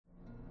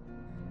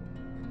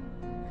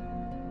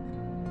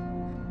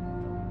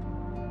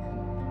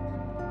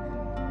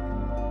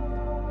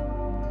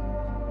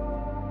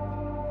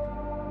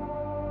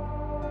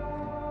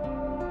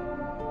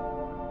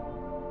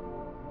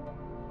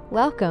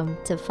Welcome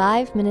to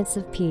 5 Minutes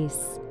of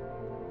Peace,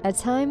 a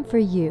time for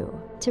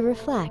you to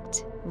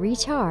reflect,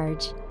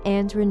 recharge,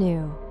 and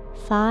renew.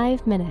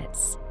 5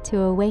 minutes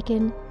to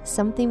awaken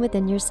something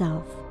within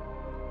yourself.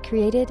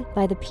 Created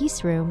by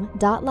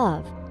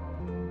thepeaceroom.love.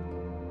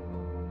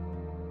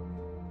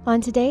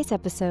 On today's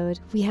episode,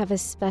 we have a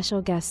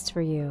special guest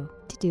for you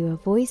to do a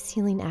voice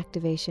healing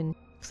activation.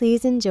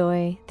 Please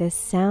enjoy this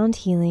sound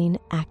healing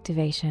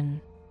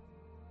activation.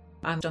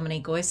 I'm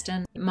Dominique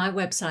Oyston. My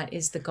website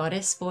is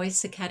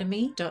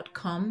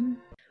thegoddessvoiceacademy.com.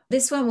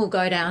 This one will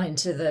go down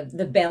into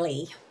the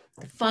belly,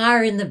 the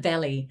fire in the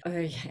belly.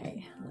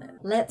 Okay,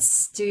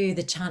 let's do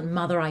the chant,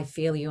 Mother, I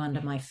feel you under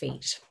my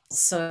feet.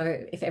 So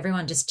if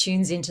everyone just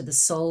tunes into the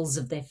soles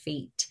of their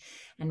feet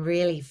and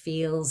really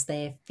feels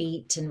their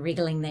feet and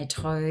wriggling their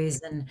toes,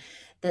 and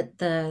that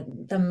the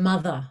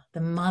mother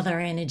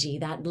energy,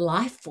 that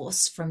life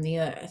force from the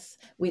earth,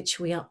 which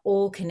we are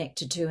all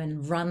connected to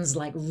and runs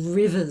like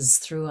rivers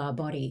through our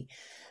body,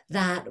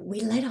 that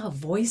we let our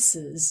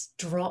voices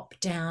drop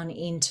down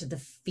into the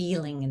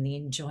feeling and the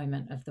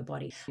enjoyment of the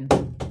body.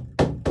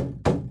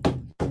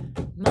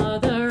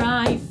 Mother,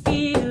 I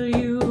feel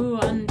you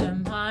under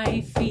my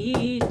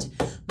feet.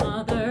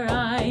 Mother,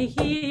 I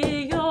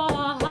hear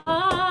your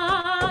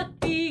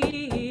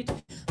heartbeat.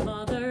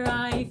 Mother,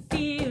 I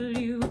feel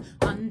you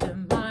under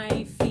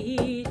my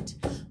feet.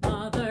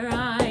 Mother,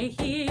 I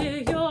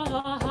hear your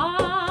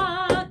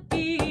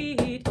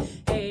heartbeat.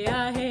 Hey,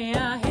 hey, hey,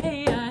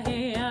 hey,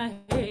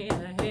 hey,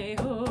 hey,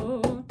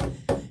 oh.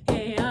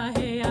 Hey, hey,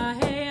 hey, hey,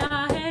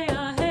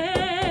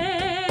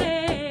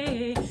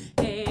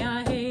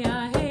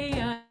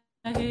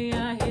 hey,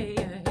 hey,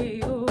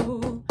 hey,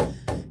 oh.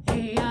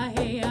 Hey,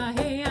 hey,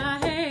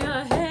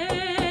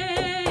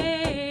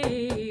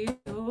 hey,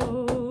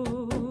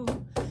 oh.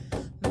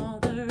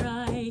 Mother,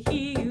 I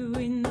hear you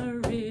in the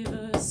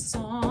river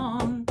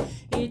song,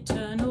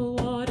 eternal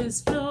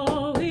waters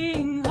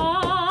flowing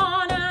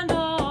on and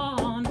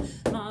on.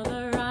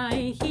 Mother,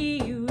 I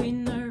hear you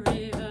in the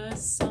river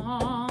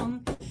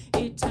song,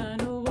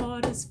 eternal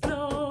waters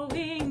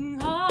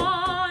flowing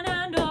on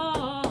and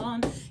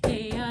on.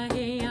 Hey, hey,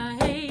 hey,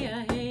 hey,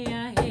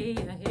 hey,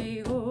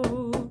 hey,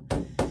 oh.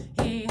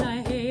 Hey,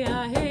 hey, hey, hey, hey,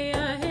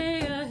 hey, hey,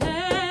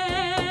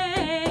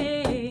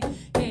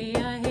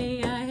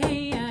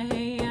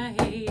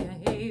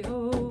 hey,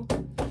 oh.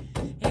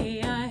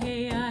 Hey, hey,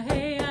 hey,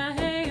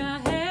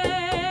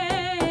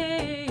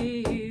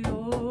 hey,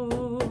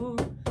 oh.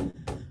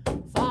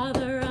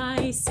 Father,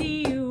 I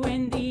see you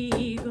when the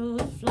eagle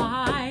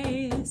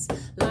flies.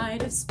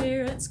 Light of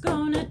spirit's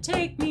gonna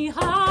take me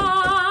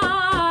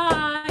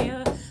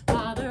higher.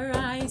 Father,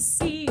 I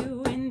see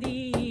you when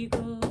the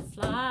eagle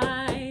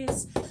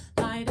flies.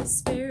 Light of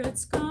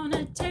spirit's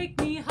gonna take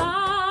me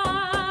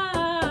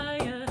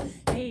higher.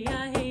 Hey,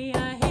 hey, hey,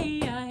 hey,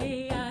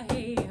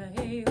 hey,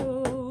 hey,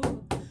 oh.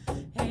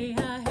 Hey,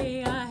 hey,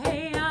 hey, hey, hey,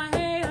 hey,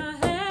 hey,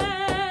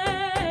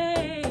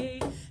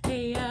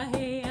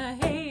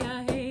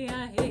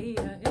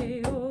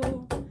 hey,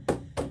 oh.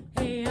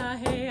 Hey, hey,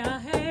 hey,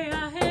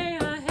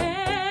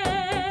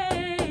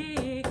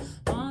 hey,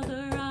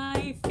 Mother,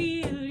 I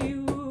feel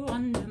you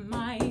under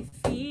my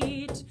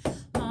feet.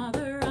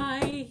 Mother,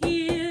 I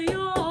hear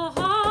your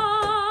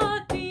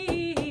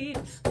heartbeat.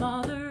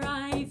 Mother,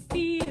 I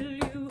feel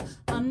you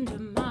under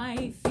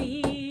my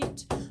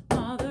feet.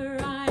 Mother,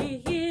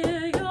 I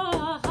hear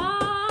your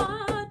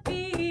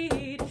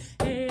heartbeat.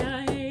 Hey,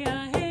 hey, hey,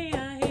 hey,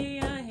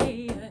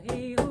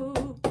 hey,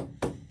 oh.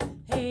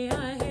 Hey,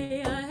 hey,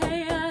 hey,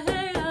 hey, hey,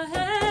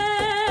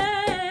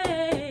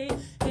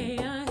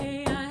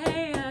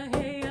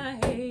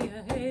 hey,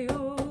 hey,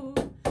 oh.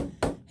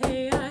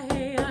 Hey,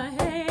 hey,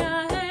 hey,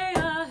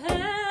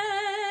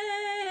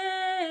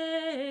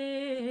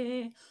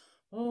 hey,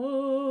 oh.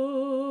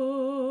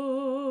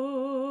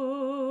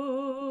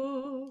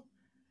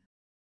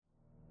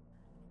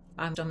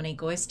 I'm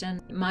Dominique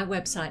Oyston. My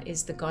website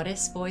is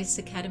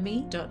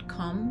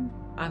thegoddessvoiceacademy.com.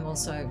 I'm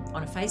also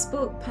on a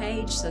Facebook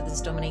page, so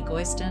there's Dominique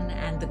Oyston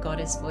and the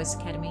Goddess Voice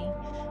Academy.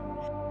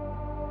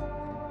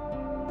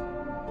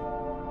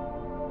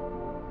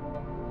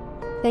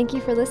 Thank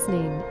you for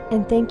listening,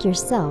 and thank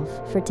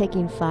yourself for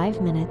taking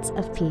 5 minutes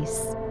of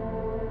peace.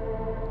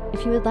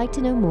 If you would like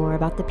to know more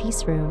about the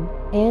Peace Room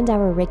and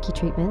our Reiki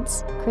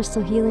treatments,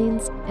 crystal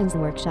healings, and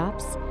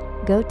workshops,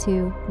 go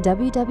to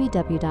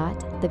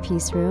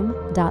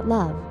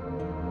www.thepeaceroom.love.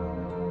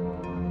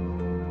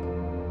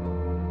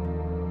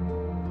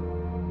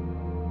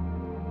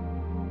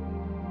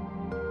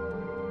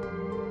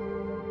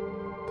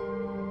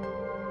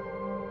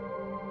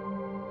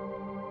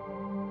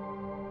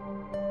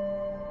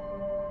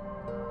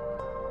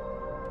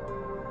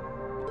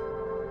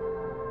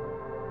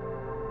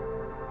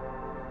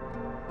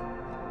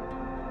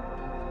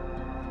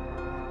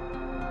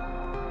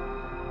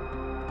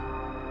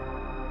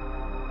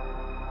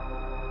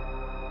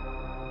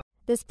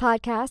 This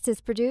podcast is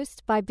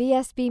produced by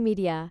BSB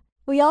Media.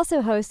 We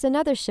also host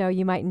another show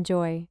you might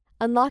enjoy,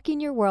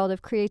 Unlocking Your World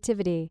of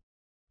Creativity.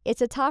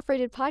 It's a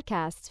top-rated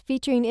podcast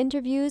featuring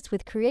interviews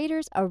with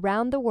creators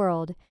around the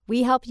world.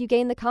 We help you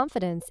gain the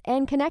confidence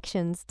and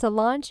connections to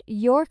launch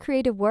your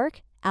creative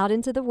work out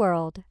into the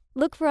world.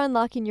 Look for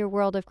Unlocking Your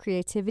World of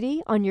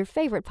Creativity on your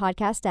favorite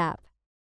podcast app.